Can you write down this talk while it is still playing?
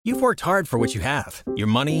You've worked hard for what you have. Your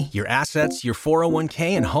money, your assets, your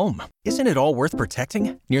 401k, and home. Isn't it all worth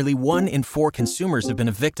protecting? Nearly 1 in 4 consumers have been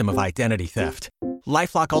a victim of identity theft.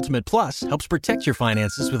 LifeLock Ultimate Plus helps protect your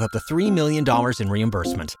finances with up to $3 million in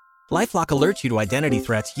reimbursement. LifeLock alerts you to identity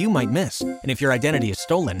threats you might miss. And if your identity is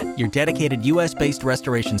stolen, your dedicated U.S.-based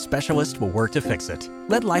restoration specialist will work to fix it.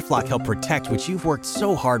 Let LifeLock help protect what you've worked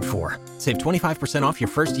so hard for. Save 25% off your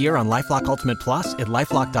first year on LifeLock Ultimate Plus at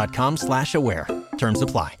LifeLock.com/aware. Terms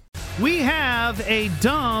apply. We have a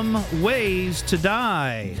dumb ways to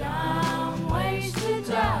die. Dumb ways to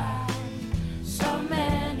die. So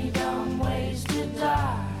many dumb ways to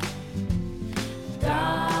die.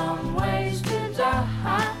 Dumb ways to die.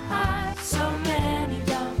 So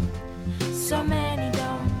many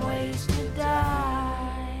dumb ways to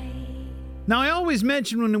die. Now, I always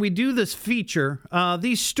mention when we do this feature,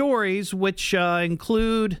 these stories which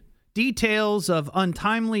include details of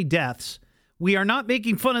untimely deaths. We are not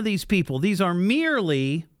making fun of these people. These are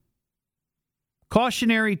merely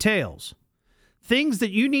cautionary tales. Things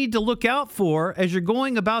that you need to look out for as you're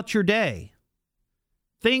going about your day.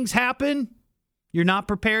 Things happen. You're not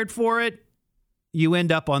prepared for it. You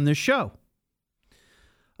end up on this show.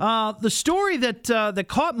 The story that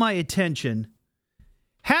caught my attention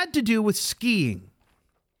had to do with skiing.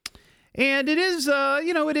 And it is,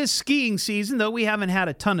 it is skiing season, though we haven't had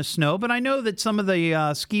a ton of snow. But I know that some of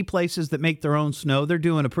the ski places that make their own snow, they're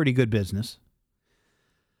doing a pretty good business.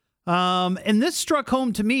 And this struck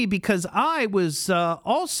home to me because I was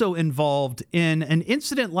also involved in an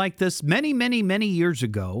incident like this many, many, many years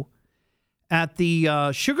ago at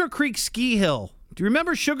the Sugar Creek Ski Hill. Do you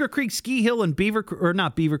remember Sugar Creek Ski Hill in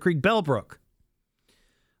Bellbrook?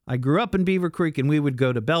 I grew up in Beaver Creek, and we would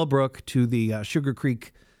go to Bellbrook to the Sugar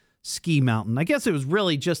Creek ski mountain. I guess it was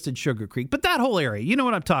really just in Sugar Creek, but that whole area, you know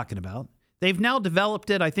what I'm talking about. They've now developed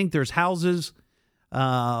it. I think there's houses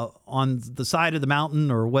on the side of the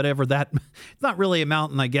mountain or whatever that. It's not really a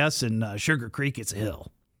mountain, I guess. In Sugar Creek, it's a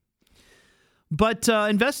hill. But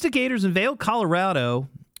investigators in Vail, Colorado,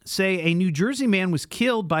 say a New Jersey man was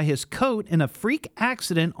killed by his coat in a freak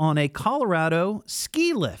accident on a Colorado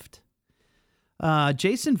ski lift.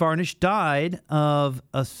 Jason Varnish died of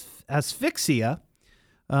asphyxia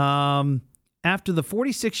after the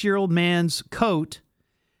 46-year-old man's coat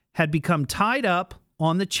had become tied up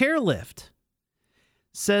on the chairlift.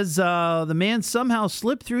 Says the man somehow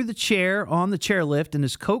slipped through the chair on the chairlift and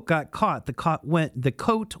his coat got caught. The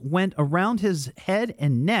coat went around his head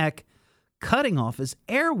and neck, cutting off his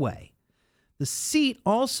airway. The seat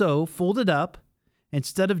also folded up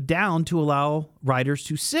instead of down to allow riders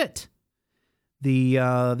to sit. The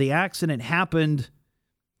accident happened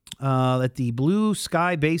at the Blue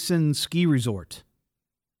Sky Basin Ski Resort.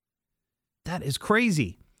 That is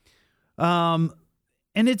crazy. And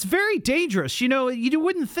it's very dangerous. You know, you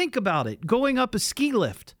wouldn't think about it, going up a ski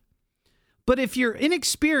lift. But if you're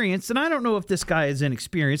inexperienced, and I don't know if this guy is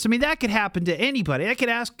inexperienced, I mean, that could happen to anybody. That could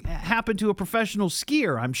happen to a professional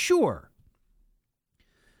skier, I'm sure.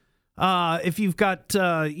 If you've got,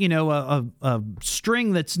 a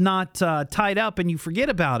string that's not tied up and you forget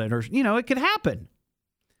about it, or, it could happen.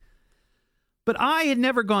 But I had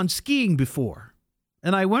never gone skiing before.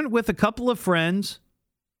 And I went with a couple of friends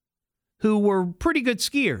who were pretty good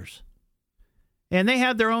skiers. And they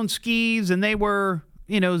had their own skis and they were,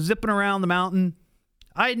 zipping around the mountain.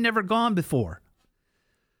 I had never gone before.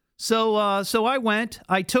 So I went,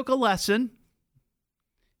 I took a lesson.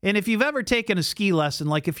 And if you've ever taken a ski lesson,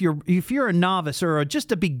 like if you're a novice or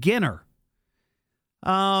just a beginner,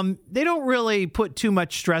 they don't really put too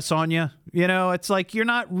much stress on you. It's like you're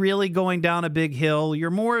not really going down a big hill. You're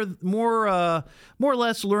more or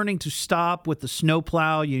less learning to stop with the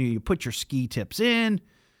snowplow. You put your ski tips in,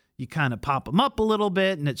 you kind of pop them up a little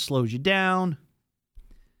bit, and it slows you down.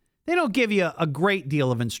 They don't give you a great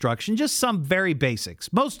deal of instruction, just some very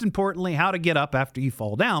basics. Most importantly, how to get up after you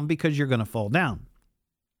fall down, because you're going to fall down.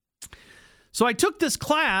 So I took this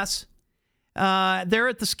class there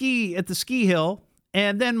at the ski hill.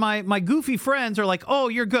 And then my goofy friends are like, oh,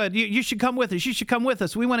 you're good. You should come with us. You should come with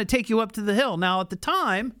us. We want to take you up to the hill. Now, at the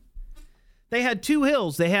time, they had two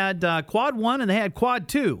hills. They had Quad 1 and they had Quad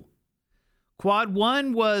 2. Quad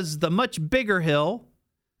 1 was the much bigger hill,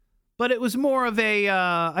 but it was more of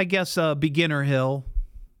a beginner hill.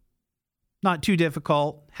 Not too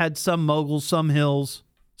difficult. Had some moguls, some hills,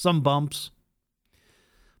 some bumps.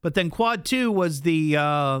 But then Quad 2 was the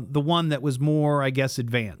one that was more,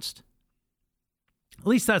 advanced. At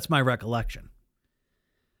least that's my recollection.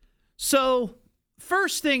 So,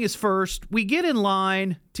 first thing is first, we get in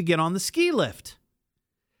line to get on the ski lift.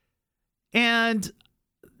 And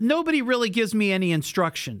nobody really gives me any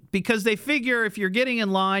instruction because they figure if you're getting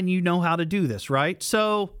in line, you know how to do this, right?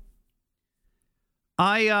 So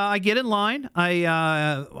I get in line.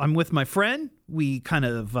 I'm with my friend. We kind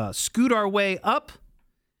of scoot our way up,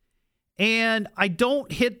 and I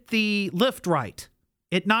don't hit the lift right.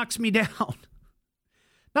 It knocks me down,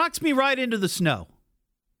 knocks me right into the snow.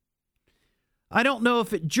 I don't know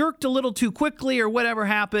if it jerked a little too quickly or whatever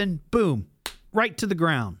happened. Boom, right to the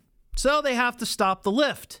ground. So they have to stop the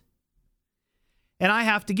lift, and I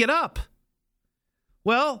have to get up.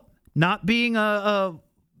 Well, not being a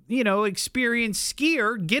experienced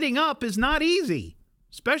skier, getting up is not easy,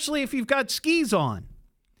 especially if you've got skis on.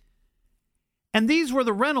 And these were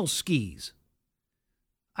the rental skis.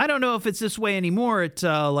 I don't know if it's this way anymore at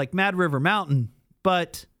like Mad River Mountain,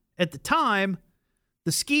 but at the time,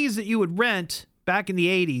 the skis that you would rent back in the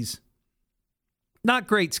 80s, not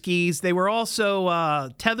great skis. They were also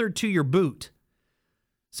tethered to your boot.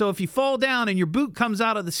 So if you fall down and your boot comes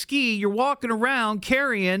out of the ski, you're walking around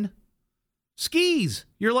carrying skis.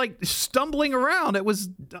 You're like stumbling around. It was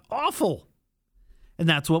awful. And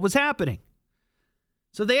that's what was happening.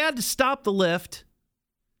 So they had to stop the lift.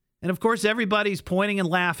 And of course, everybody's pointing and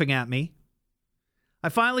laughing at me. I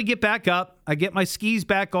finally get back up. I get my skis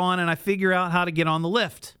back on and I figure out how to get on the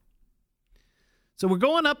lift. So we're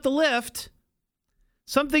going up the lift.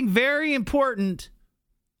 Something very important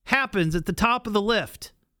happens at the top of the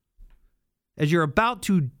lift as you're about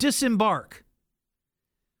to disembark.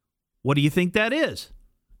 What do you think that is?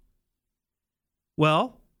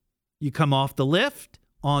 Well, you come off the lift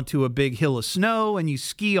onto a big hill of snow and you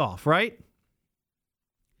ski off, right?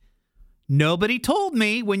 Nobody told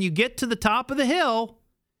me when you get to the top of the hill,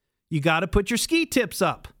 you got to put your ski tips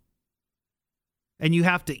up. And you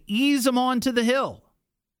have to ease them onto the hill.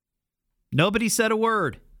 Nobody said a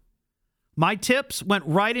word. My tips went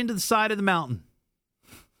right into the side of the mountain.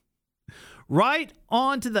 Right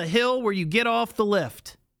onto the hill where you get off the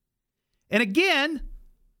lift. And again,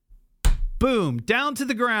 boom, down to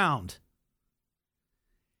the ground.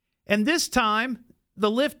 And this time, the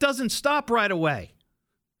lift doesn't stop right away.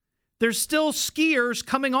 There's still skiers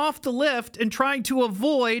coming off the lift and trying to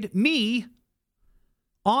avoid me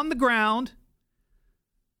on the ground.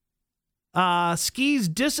 Skis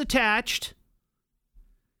disattached.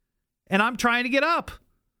 And I'm trying to get up.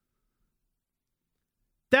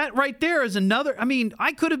 That right there is another,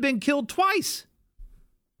 I could have been killed twice.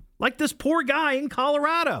 Like this poor guy in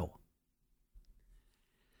Colorado.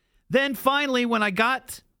 Then finally, when I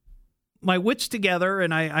got my wits together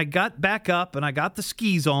and I got back up and I got the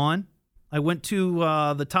skis on, I went to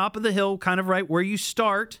the top of the hill, kind of right where you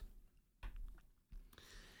start.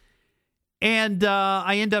 And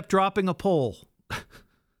I end up dropping a pole.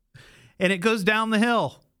 And it goes down the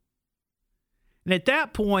hill. And at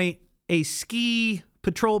that point, a ski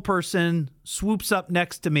patrol person swoops up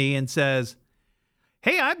next to me and says,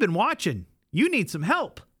 "Hey, I've been watching. You need some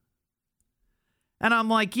help." And I'm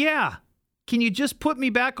like, "Yeah. Can you just put me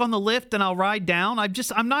back on the lift and I'll ride down?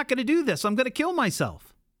 I'm not going to do this. I'm going to kill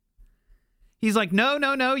myself." He's like,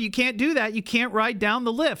 no, you can't do that. You can't ride down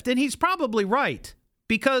the lift. And he's probably right,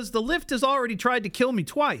 because the lift has already tried to kill me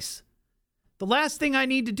twice. The last thing I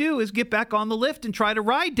need to do is get back on the lift and try to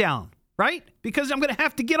ride down, right? Because I'm going to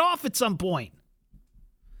have to get off at some point.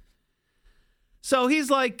 So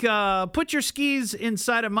he's like, put your skis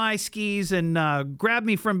inside of my skis and grab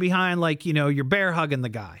me from behind like, you're bear hugging the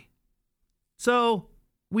guy. So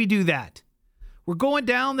we do that. We're going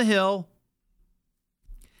down the hill.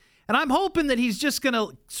 And I'm hoping that he's just going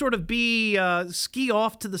to sort of be ski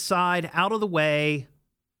off to the side, out of the way.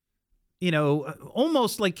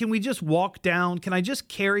 Almost like, can we just walk down? Can I just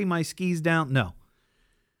carry my skis down? No.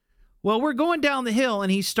 Well, we're going down the hill and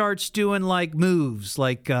he starts doing like moves,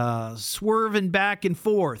 like swerving back and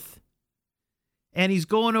forth. And he's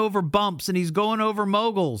going over bumps and he's going over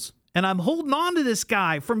moguls. And I'm holding on to this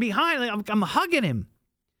guy from behind. I'm hugging him.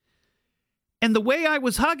 And the way I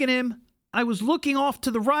was hugging him, I was looking off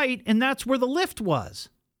to the right, and that's where the lift was.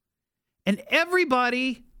 And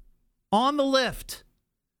everybody on the lift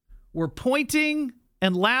were pointing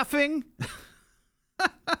and laughing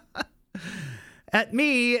at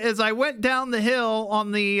me as I went down the hill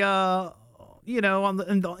on the,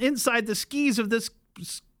 inside the skis of this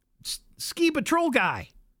ski patrol guy.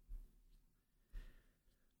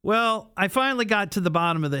 Well, I finally got to the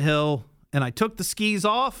bottom of the hill, and I took the skis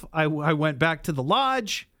off. I went back to the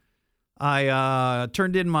lodge. I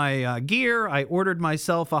turned in my gear. I ordered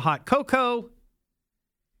myself a hot cocoa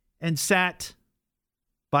and sat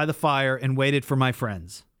by the fire and waited for my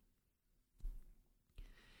friends.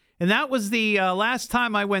 And that was the last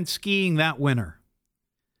time I went skiing that winter.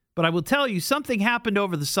 But I will tell you, something happened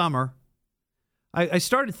over the summer. I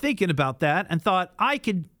started thinking about that and thought, I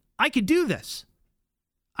could do this.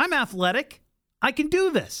 I'm athletic. I can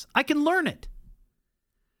do this. I can learn it.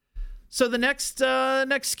 So the next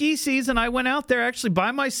ski season, I went out there actually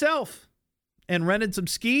by myself and rented some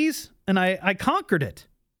skis, and I conquered it.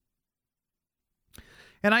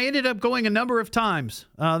 And I ended up going a number of times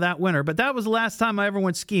that winter, but that was the last time I ever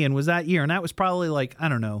went skiing was that year, and that was probably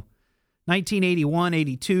 1981,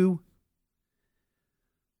 82.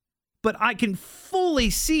 But I can fully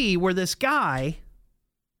see where this guy,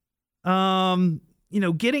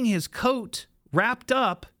 getting his coat wrapped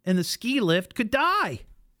up in the ski lift could die.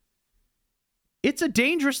 It's a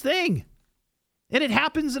dangerous thing. And it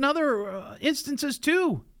happens in other instances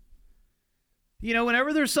too.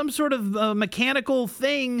 Whenever there's some sort of mechanical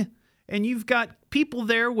thing and you've got people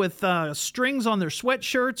there with strings on their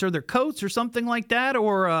sweatshirts or their coats or something like that,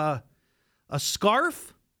 or a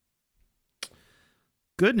scarf,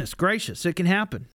 goodness gracious, it can happen.